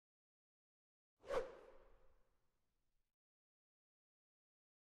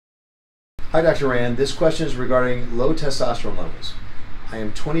Hi, Dr. Rand. This question is regarding low testosterone levels. I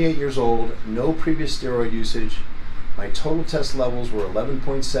am 28 years old, no previous steroid usage. My total test levels were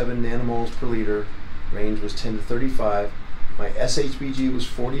 11.7 nanomoles per liter, range was 10 to 35. My SHBG was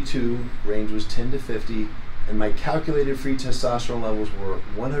 42, range was 10 to 50, and my calculated free testosterone levels were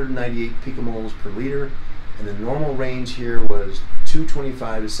 198 picomoles per liter, and the normal range here was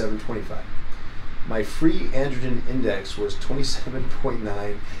 225 to 725. My free androgen index was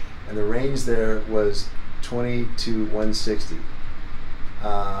 27.9, and the range there was 20 to 160.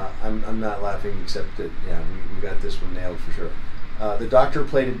 I'm not laughing, except that, yeah, we got this one nailed for sure. The doctor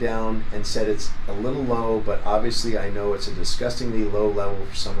played it down and said it's a little low, but obviously I know it's a disgustingly low level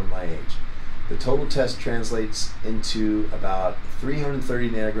for someone my age. The total test translates into about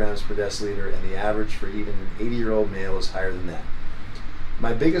 330 nanograms per deciliter, and the average for even an 80-year-old male is higher than that.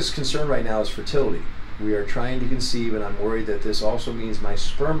 My biggest concern right now is fertility. We are trying to conceive, and I'm worried that this also means my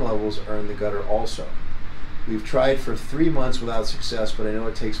sperm levels are in the gutter also. We've tried for 3 months without success, but I know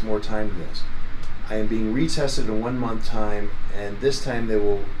it takes more time than this. I am being retested in 1 month time, and this time they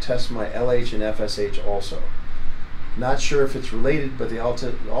will test my LH and FSH also. Not sure if it's related, but they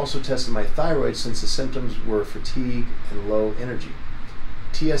also tested my thyroid since the symptoms were fatigue and low energy.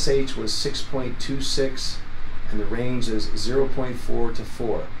 TSH was 6.26, and the range is 0.4 to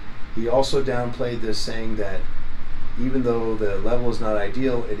 4. He also downplayed this, saying that even though the level is not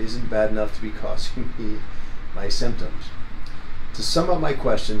ideal, it isn't bad enough to be causing me my symptoms. To sum up my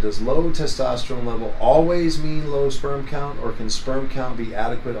question, does low testosterone level always mean low sperm count, or can sperm count be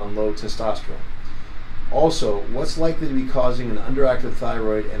adequate on low testosterone? Also, what's likely to be causing an underactive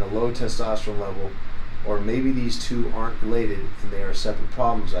thyroid and a low testosterone level, or maybe these two aren't related and they are separate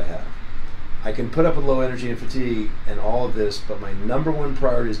problems I have? I can put up with low energy and fatigue and all of this, but my #1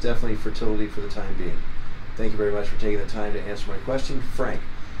 priority is definitely fertility for the time being. Thank you very much for taking the time to answer my question, Frank.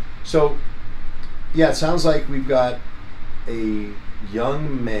 So, yeah, it sounds like we've got a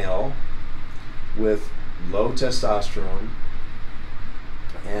young male with low testosterone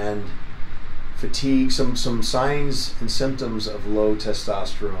and fatigue, some signs and symptoms of low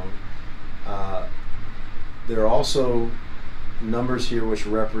testosterone. There are also numbers here which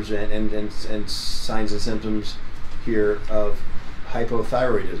represent and signs and symptoms here of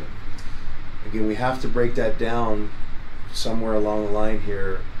hypothyroidism. Again, we have to break that down somewhere along the line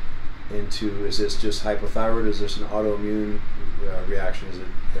here into, is this just hypothyroid? Is this an autoimmune reaction? Is it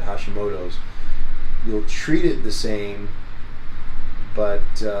Hashimoto's? You'll treat it the same, but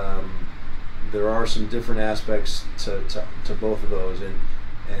there are some different aspects to both of those.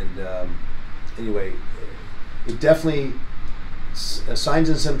 Anyway, it definitely, signs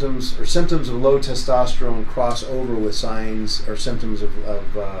and symptoms, or symptoms of low testosterone, cross over with signs or symptoms of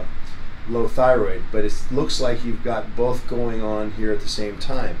low thyroid, but it looks like you've got both going on here at the same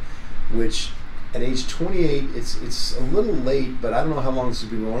time, which at age 28, it's a little late, but I don't know how long this has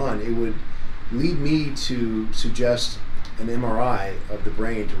been going on. It would lead me to suggest an MRI of the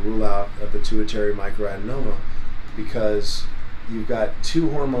brain to rule out a pituitary microadenoma, because you've got two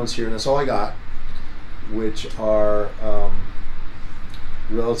hormones here, and that's all I got, which are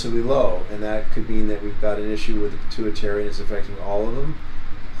relatively low, and that could mean that we've got an issue with the pituitary and it's affecting all of them.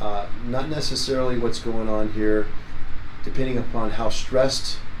 Not necessarily what's going on here. Depending upon how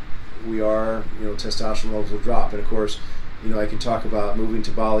stressed we are, testosterone levels will drop. And of course, I can talk about moving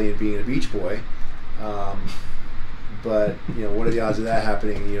to Bali and being a beach boy, but what are the odds of that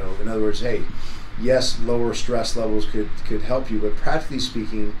happening? In other words, hey, yes, lower stress levels could help you, but practically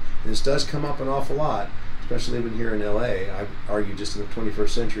speaking, this does come up an awful lot, especially living here in LA. I argue just in the 21st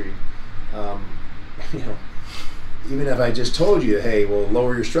century, even if I just told you, hey, well,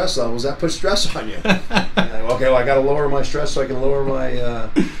 lower your stress levels, that puts stress on you. Okay, well, I got to lower my stress so I can lower my,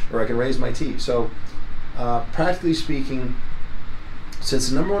 or I can raise my T. So, practically speaking, since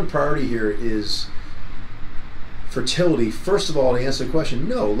the #1 priority here is fertility, first of all, to answer the question,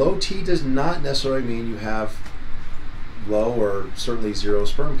 no, low T does not necessarily mean you have low or certainly zero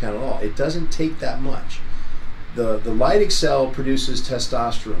sperm count at all. It doesn't take that much. The Leydig cell produces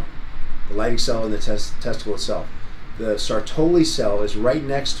testosterone, the Leydig cell in the testicle itself. The Sertoli cell is right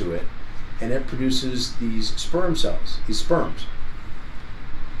next to it, and it produces these sperm cells, these sperms.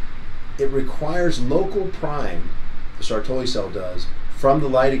 It requires local prime, the Sertoli cell does, from the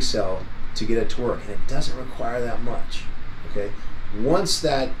Leydig cell to get it to work, and it doesn't require that much. Okay, once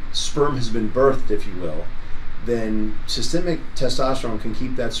that sperm has been birthed, if you will, then systemic testosterone can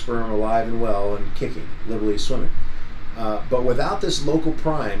keep that sperm alive and well and kicking, literally swimming. But without this local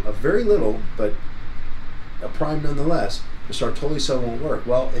prime, of very little, but a prime nonetheless, the Sertoli cell won't work.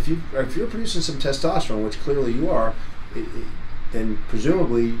 Well, if you're producing some testosterone, which clearly you are, then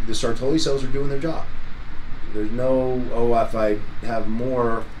presumably the Sertoli cells are doing their job. There's no, oh, if I have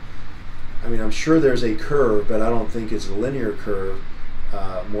more, I mean, I'm sure there's a curve, but I don't think it's a linear curve,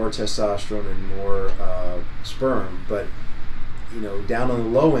 more testosterone and more sperm. But, you know, down on the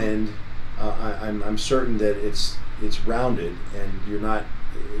low end, I'm certain that it's rounded, and you're not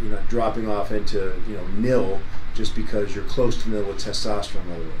dropping off into, you know, nil just because you're close to nil with testosterone.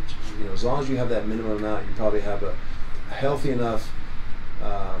 In other words, you know, as long as you have that minimum amount, you probably have a healthy enough.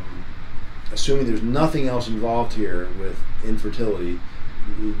 Assuming there's nothing else involved here with infertility,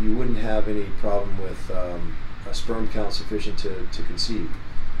 you wouldn't have any problem with a sperm count sufficient to conceive.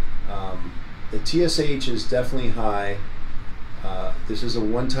 The TSH is definitely high. This is a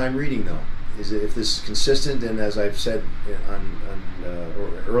one-time reading, though. If this is consistent, and as I've said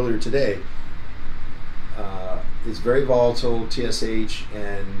or earlier today, it's very volatile, TSH,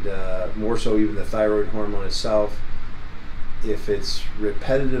 and more so even the thyroid hormone itself. If it's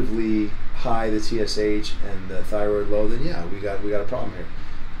repetitively high, the TSH, and the thyroid low, then yeah, we got a problem here.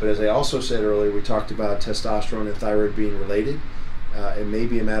 But as I also said earlier, we talked about testosterone and thyroid being related. It may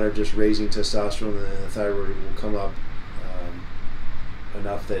be a matter of just raising testosterone, and then the thyroid will come up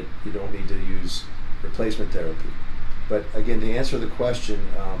enough that you don't need to use replacement therapy. But again, to answer the question,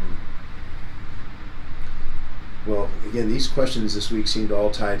 well, again, these questions this week seem to all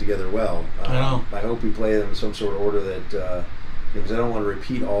tie together well. I know. I hope we play them in some sort of order that, because I don't want to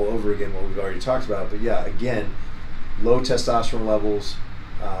repeat all over again what we've already talked about. But yeah, again, low testosterone levels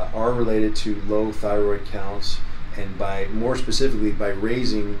are related to low thyroid counts, and more specifically, by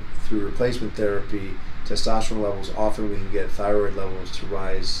raising through replacement therapy testosterone levels, often we can get thyroid levels to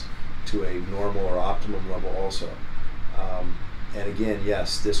rise to a normal or optimum level also. And again,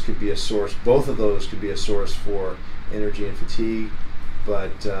 yes, this could be a source, both of those could be a source for energy and fatigue,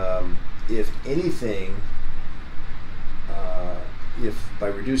 but if anything, if by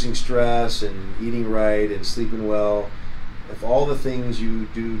reducing stress and eating right and sleeping well, if all the things you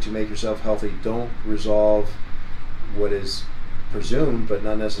do to make yourself healthy don't resolve what is presumed, but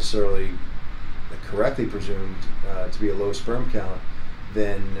not necessarily correctly presumed to be a low sperm count,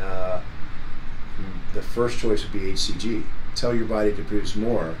 then the first choice would be HCG. Tell your body to produce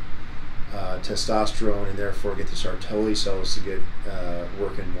more testosterone, and therefore get the Sertoli cells to get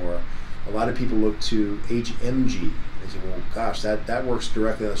working more. A lot of people look to HMG. They say, well, gosh, that works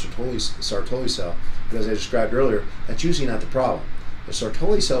directly on the Sertoli cell. But as I described earlier, that's usually not the problem. The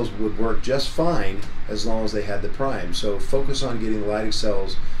Sertoli cells would work just fine as long as they had the prime. So focus on getting the Leydig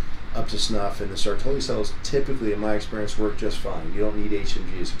cells up to snuff, and the Sertoli cells typically, in my experience, work just fine. You don't need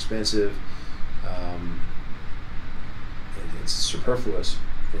HMG. It's expensive. It's superfluous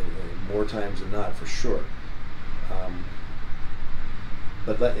more times than not, for sure.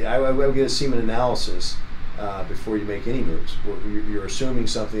 But I would get a semen analysis before you make any moves. You're assuming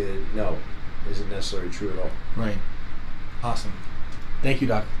something that, no, isn't necessarily true at all. Right. Awesome. Thank you,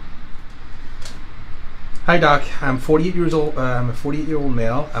 Doc. Hi, Doc. I'm 48 years old. I'm a 48-year-old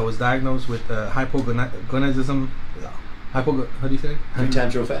male. I was diagnosed with hypogonadism. How do you say? 3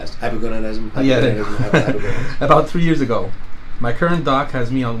 times real fast. Hypogonadism. Yeah. About 3 years ago. My current doc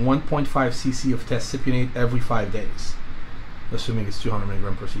has me on 1.5 cc of test-cypionate every 5 days, assuming it's 200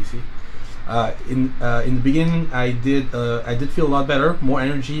 milligram per cc. In the beginning, I did feel a lot better, more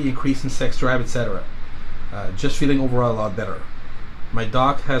energy, increase in sex drive, etc. Just feeling overall a lot better. My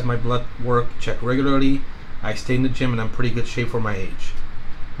doc has my blood work checked regularly. I stay in the gym, and I'm pretty good shape for my age.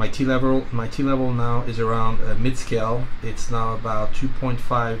 My T level now is around mid scale. It's now about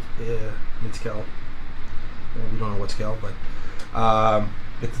 2.5 mid scale. We don't know what scale, but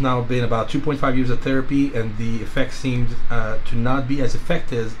it's now been about 2.5 years of therapy, and the effect seems to not be as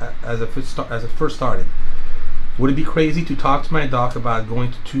effective as it first started. Would it be crazy to talk to my doc about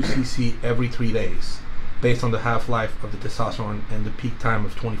going to 2 cc every 3 days, based on the half-life of the testosterone and the peak time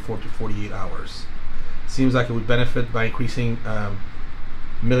of 24 to 48 hours? Seems like it would benefit by increasing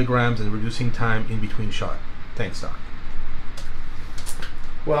milligrams and reducing time in between shot. Thanks, Doc.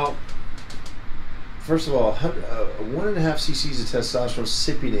 Well, first of all, 1.5 cc's of testosterone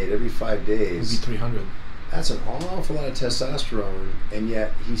cypionate every 5 days. Would be 300. That's an awful lot of testosterone, and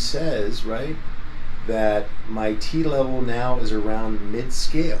yet he says, right, that my T level now is around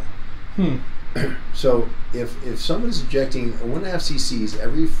mid-scale. So if someone's injecting 1.5 cc's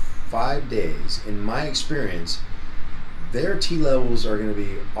every 5 days, in my experience, their T levels are going to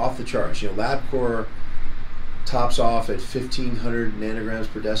be off the charts. You know, LabCorp tops off at 1,500 nanograms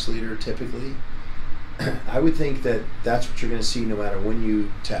per deciliter typically. I would think that that's what you're going to see no matter when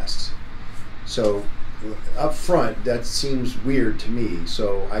you test. So up front, that seems weird to me.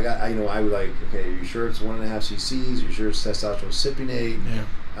 So I would like, okay, are you sure it's 1.5 cc's? Are you sure it's testosterone cypionate?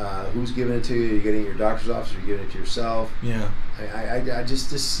 Yeah. Who's giving it to you? Are you getting it at your doctor's office? Or are you giving it to yourself? Yeah. I just,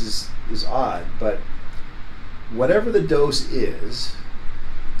 this is odd. But whatever the dose is,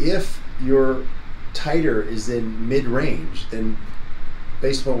 if your titer is in mid-range, then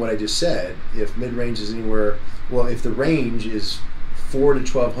based upon what I just said, if mid-range is anywhere, well, if the range is 4 to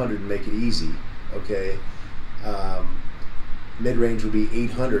 1200 to make it easy, okay, mid-range would be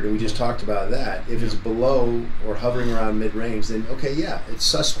 800, and we just talked about that. If it's below or hovering around mid-range, then okay, yeah, it's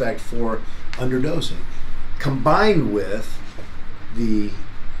suspect for underdosing. Combined with the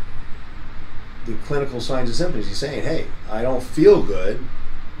clinical signs and symptoms, he's saying, hey, I don't feel good.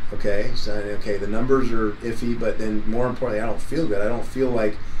 Okay, so okay, the numbers are iffy, but then more importantly, I don't feel good. I don't feel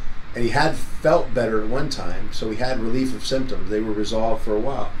like, and he had felt better at one time, so he had relief of symptoms. They were resolved for a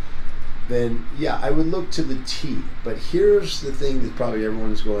while. Then yeah, I would look to the T. But here's the thing that probably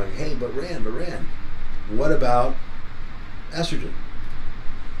everyone's going, hey, but Rand, what about estrogen?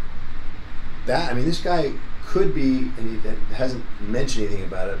 That, I mean, this guy could be, and he hasn't mentioned anything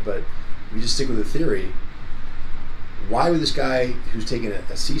about it, but if you just stick with the theory, why would this guy who's taking a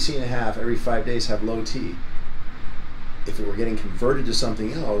cc and a half every 5 days have low T? If it were getting converted to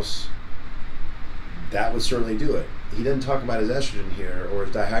something else, that would certainly do it. He doesn't talk about his estrogen here or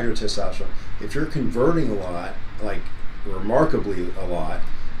his dihydrotestosterone. If you're converting a lot, like remarkably a lot,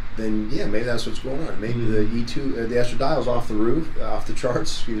 then yeah, maybe that's what's going on. Maybe the E2, the estradiol's off the roof, off the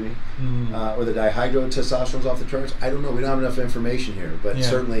charts, excuse me, or the dihydrotestosterone's off the charts. I don't know. We don't have enough information here, but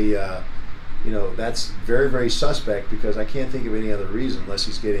certainly, you know, that's very, very suspect, because I can't think of any other reason unless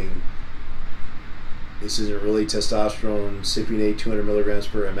he's getting, this isn't really testosterone cypionate 200 milligrams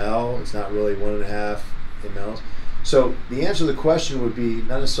per ml. It's not really 1.5 mLs. So the answer to the question would be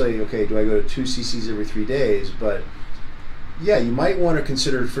not necessarily, okay, do I go to 2 cc's every 3 days, but yeah, you might want to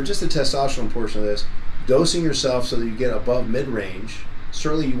consider, for just the testosterone portion of this, dosing yourself so that you get above mid-range.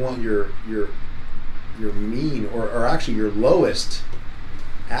 Certainly you want your mean, or actually your lowest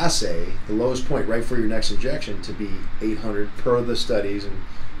assay, the lowest point right for your next injection, to be 800 per the studies and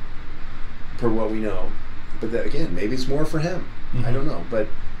per what we know. But that, again, maybe it's more for him. I don't know. But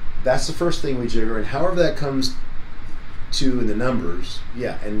that's the first thing we jigger, and however that comes to in the numbers,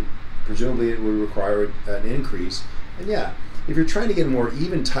 yeah, and presumably it would require an increase. And yeah, if you're trying to get a more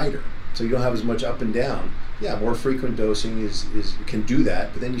even titer, so you don't have as much up and down, yeah, more frequent dosing is can do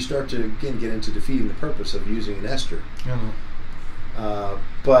that. But then you start to again get into defeating the purpose of using an ester.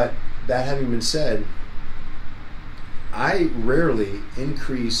 But that having been said, I rarely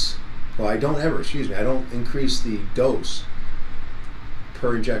increase, well, I don't increase the dose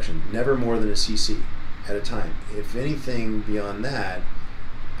per injection, never more than a cc at a time. If anything beyond that,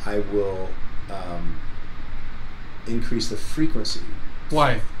 I will increase the frequency.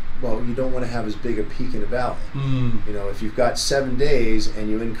 Why? Well, you don't want to have as big a peak in a valley. You know, if you've got 7 days and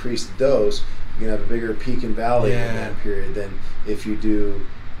you increase the dose, you're going to have a bigger peak and valley in that period than if you do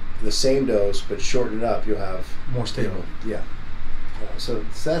the same dose but shorten it up. You'll have more stable. So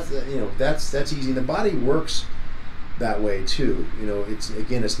that's that's easy. And the body works that way too. You know,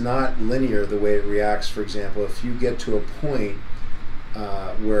 it's not linear the way it reacts. For example, if you get to a point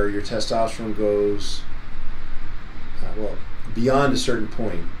where your testosterone goes beyond a certain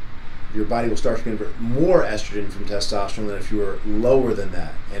point, your body will start to convert more estrogen from testosterone than if you were lower than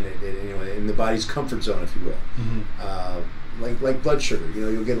that, and in the body's comfort zone, if you will. Like blood sugar,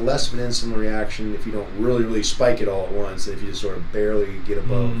 you'll get less of an insulin reaction if you don't really spike it all at once than if you just sort of barely get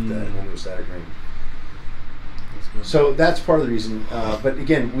above that homeostatic range. So that's part of the reason. But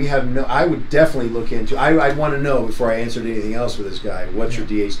again, I would definitely look into, I'd want to know before I answered anything else with this guy, what's your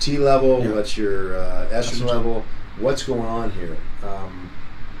DHT level, what's your estrogen level, what's going on here.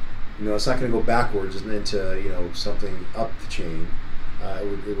 It's not going to go backwards into something up the chain.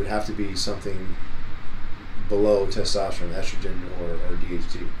 It would have to be something below testosterone, estrogen, or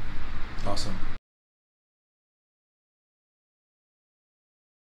DHT. Awesome.